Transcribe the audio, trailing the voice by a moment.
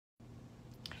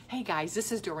Hey guys,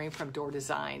 this is Doreen from Door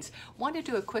Designs. Wanted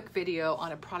to do a quick video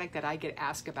on a product that I get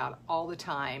asked about all the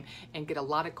time and get a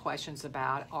lot of questions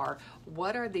about are,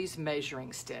 what are these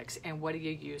measuring sticks and what do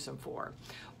you use them for?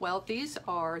 Well, these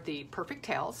are the Perfect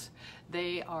Tails.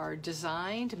 They are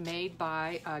designed, made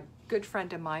by a good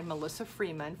friend of mine, Melissa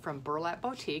Freeman from Burlap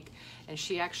Boutique, and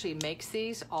she actually makes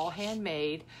these all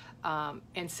handmade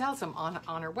and sells them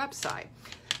on her website.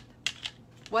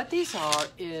 What these are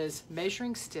is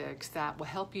measuring sticks that will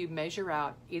help you measure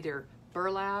out either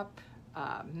burlap,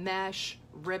 mesh,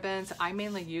 ribbons. I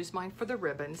mainly use mine for the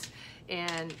ribbons.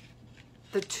 And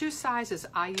the two sizes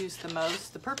I use the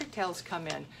most, the Perfect Tails come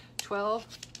in 12,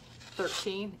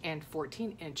 13, and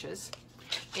 14 inches.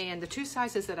 And the two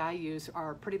sizes that I use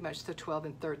are pretty much the 12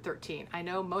 and 13. I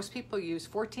know most people use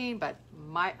 14, but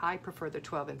I prefer the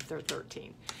 12 and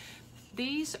 13.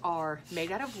 These are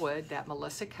made out of wood that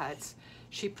Melissa cuts.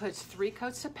 She puts 3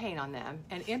 coats of paint on them,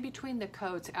 and in between the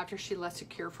coats, after she lets it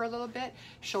cure for a little bit,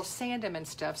 she'll sand them and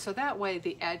stuff, so that way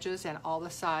the edges and all the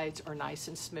sides are nice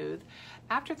and smooth.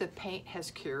 After the paint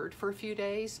has cured for a few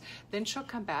days, then she'll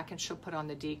come back and she'll put on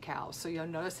the decals. So you'll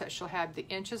notice that she'll have the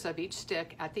inches of each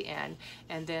stick at the end,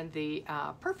 and then the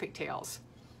Perfect Tails.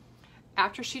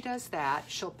 After she does that,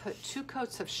 she'll put 2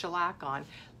 coats of shellac on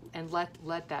and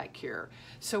let that cure.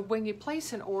 So when you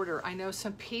place an order, I know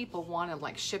some people want them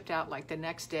like shipped out like the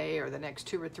next day or the next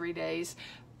 2 or 3 days.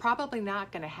 Probably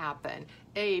not going to happen.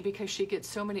 A, because she gets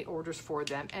so many orders for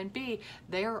them, and B,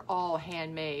 they're all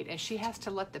handmade and she has to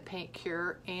let the paint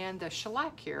cure and the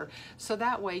shellac cure, so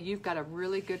that way you've got a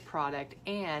really good product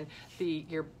and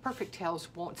your Perfect Tails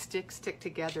won't stick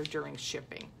together during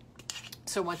shipping.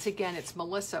 So once again, it's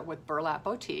Melissa with Burlap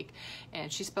Boutique, and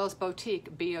she spells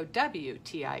boutique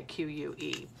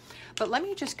B-O-W-T-I-Q-U-E. But let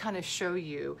me just kind of show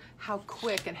you how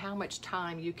quick and how much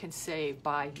time you can save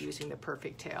by using the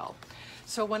Perfect Tail.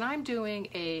 So when I'm doing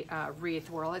a wreath,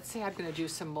 where let's say I'm going to do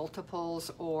some multiples,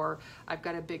 or I've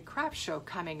got a big craft show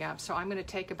coming up, so I'm going to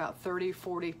take about 30,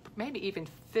 40, maybe even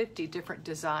 50 different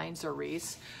designs or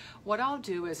wreaths. What I'll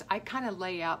do is I kind of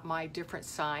lay out my different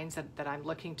signs that I'm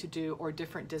looking to do, or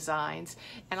different designs,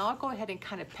 and I'll go ahead and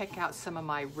kind of pick out some of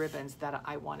my ribbons that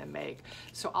I want to make.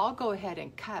 So I'll go ahead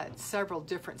and cut several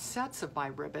different sets of my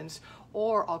ribbons,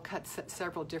 or I'll cut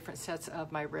several different sets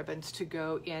of my ribbons to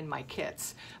go in my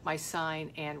kits, my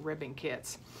sign and ribbon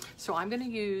kits. So I'm going to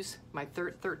use my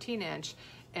 13-inch,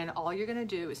 and all you're going to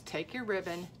do is take your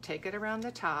ribbon, take it around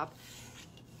the top,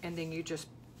 and then you just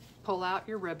pull out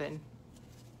your ribbon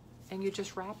and you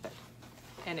just wrap it,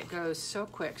 and it goes so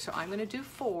quick. So I'm going to do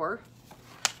 4.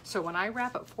 So when I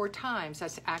wrap it 4 times,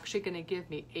 that's actually going to give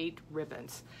me 8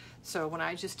 ribbons. So when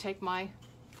I just take my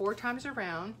 4 times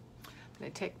around, I'm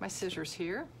going to take my scissors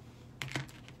here,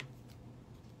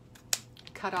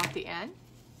 cut off the end,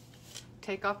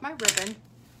 take off my ribbon.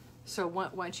 So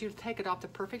once you take it off the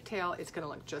Perfect Tail, it's going to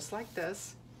look just like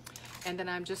this. And then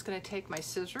I'm just going to take my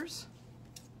scissors,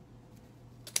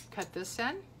 cut this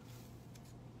end,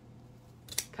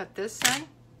 cut this end,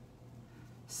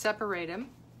 separate them,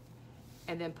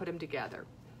 and then put them together.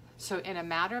 So in a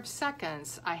matter of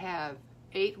seconds, I have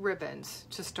 8 ribbons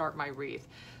to start my wreath.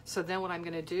 So then what I'm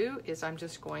going to do is I'm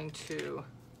just going to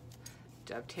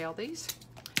dovetail these,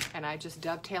 and I just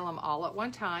dovetail them all at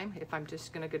one time. If I'm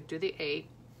just going to do the 8,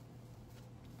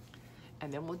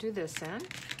 and then we'll do this end,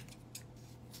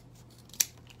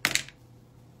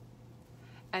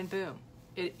 and boom,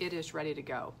 it is ready to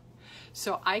go.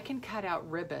 So I can cut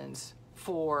out ribbons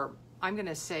for, I'm going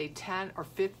to say 10 or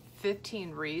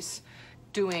 15 wreaths,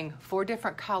 doing 4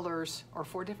 different colors or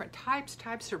 4 different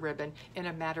types of ribbon in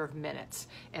a matter of minutes.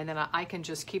 And then I can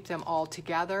just keep them all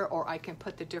together, or I can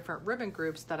put the different ribbon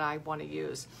groups that I want to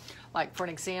use. Like for an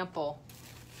example,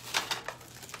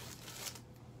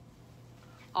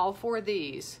 all 4 of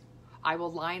these, I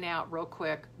will line out real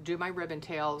quick, do my ribbon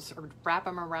tails, or wrap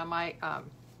them around my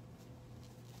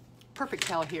Perfect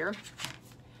Tail here,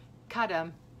 cut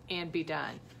them, and be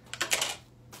done.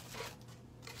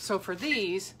 So for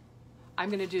these, I'm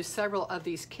going to do several of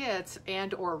these kits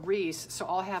and or wreaths, so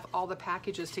I'll have all the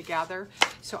packages together,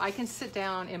 so I can sit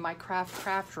down in my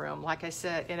craft room, like I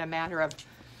said, in a matter of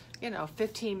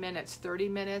 15 minutes, 30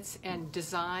 minutes, and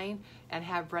design and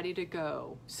have ready to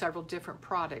go several different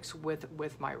products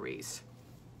with my wreaths.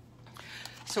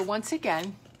 So once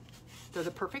again, they're the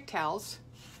Perfect Tails.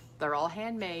 They're all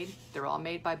handmade. They're all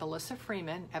made by Melissa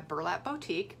Freeman at Burlap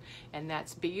Boutique, and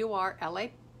that's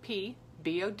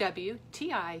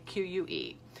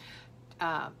B-U-R-L-A-P-B-O-W-T-I-Q-U-E.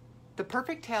 The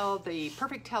Perfect Tail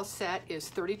set is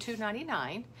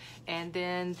 $32.99, and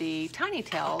then the Tiny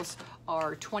Tails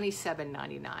are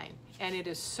 $27.99. and it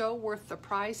is so worth the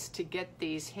price to get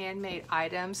these handmade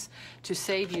items to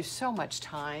save you so much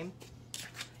time.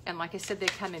 And like I said, they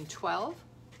come in 12,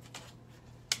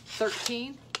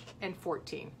 13, and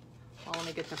 14. Well, let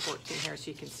me get the 14 here so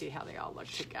you can see how they all look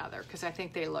together, because I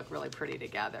think they look really pretty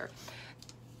together.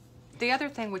 The other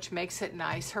thing which makes it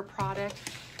nice, her product,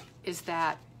 is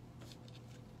that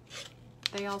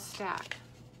they all stack.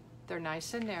 They're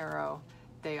nice and narrow,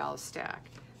 they all stack.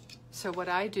 So what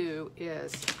I do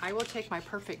is I will take my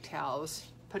Perfect Towels,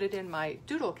 put it in my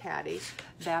doodle caddy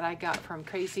that I got from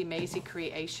Crazy Maisie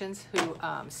Creations, who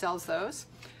sells those.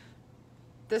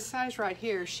 This size right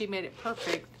here, she made it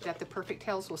perfect that the Perfect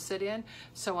Towels will sit in.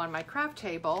 So on my craft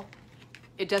table,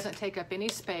 it doesn't take up any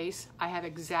space. I have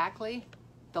exactly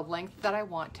the length that I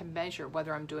want to measure,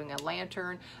 whether I'm doing a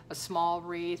lantern, a small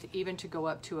wreath, even to go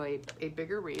up to a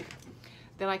bigger wreath.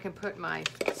 Then I can put my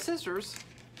scissors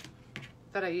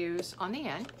that I use on the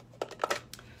end.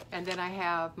 And then I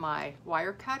have my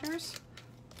wire cutters,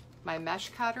 my mesh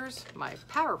cutters, my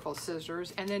powerful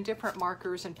scissors, and then different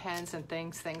markers and pens and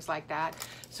things like that.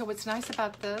 So what's nice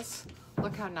about this,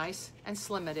 look how nice and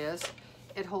slim it is.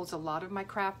 It holds a lot of my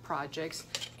craft projects,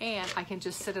 and I can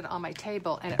just sit it on my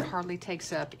table and it hardly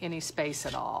takes up any space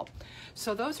at all.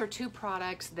 So those are two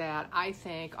products that I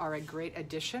think are a great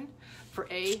addition for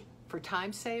A, for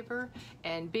time saver,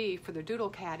 and B, for the doodle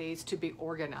caddies to be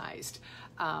organized.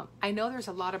 I know there's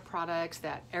a lot of products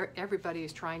that everybody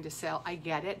is trying to sell. I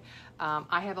get it.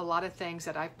 I have a lot of things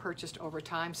that I've purchased over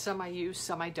time. Some I use,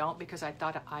 some I don't, because I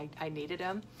thought I needed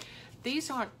them. These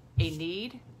aren't a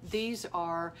need. These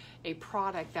are a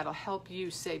product that'll help you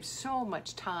save so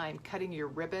much time cutting your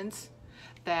ribbons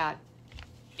that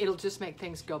it'll just make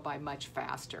things go by much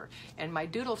faster. And my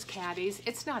Doodles caddies,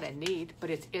 it's not a need,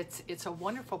 but it's a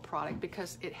wonderful product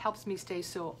because it helps me stay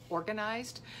so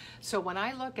organized. So when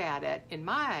I look at it, in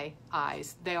my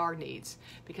eyes, they are needs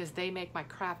because they make my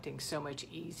crafting so much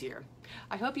easier.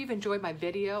 I hope you've enjoyed my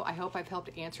video. I hope I've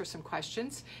helped answer some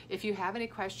questions. If you have any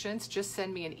questions, just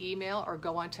send me an email or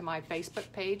go onto my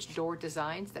Facebook page, Dor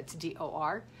Designs, that's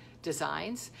D-O-R,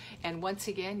 Designs. And once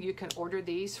again, you can order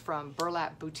these from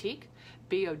Burlap Boutique,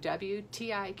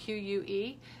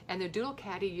 B-O-W-T-I-Q-U-E, and the Doodle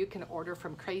Caddy you can order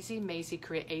from Crazy Maisie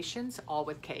Creations, all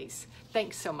with K's.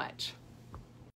 Thanks so much.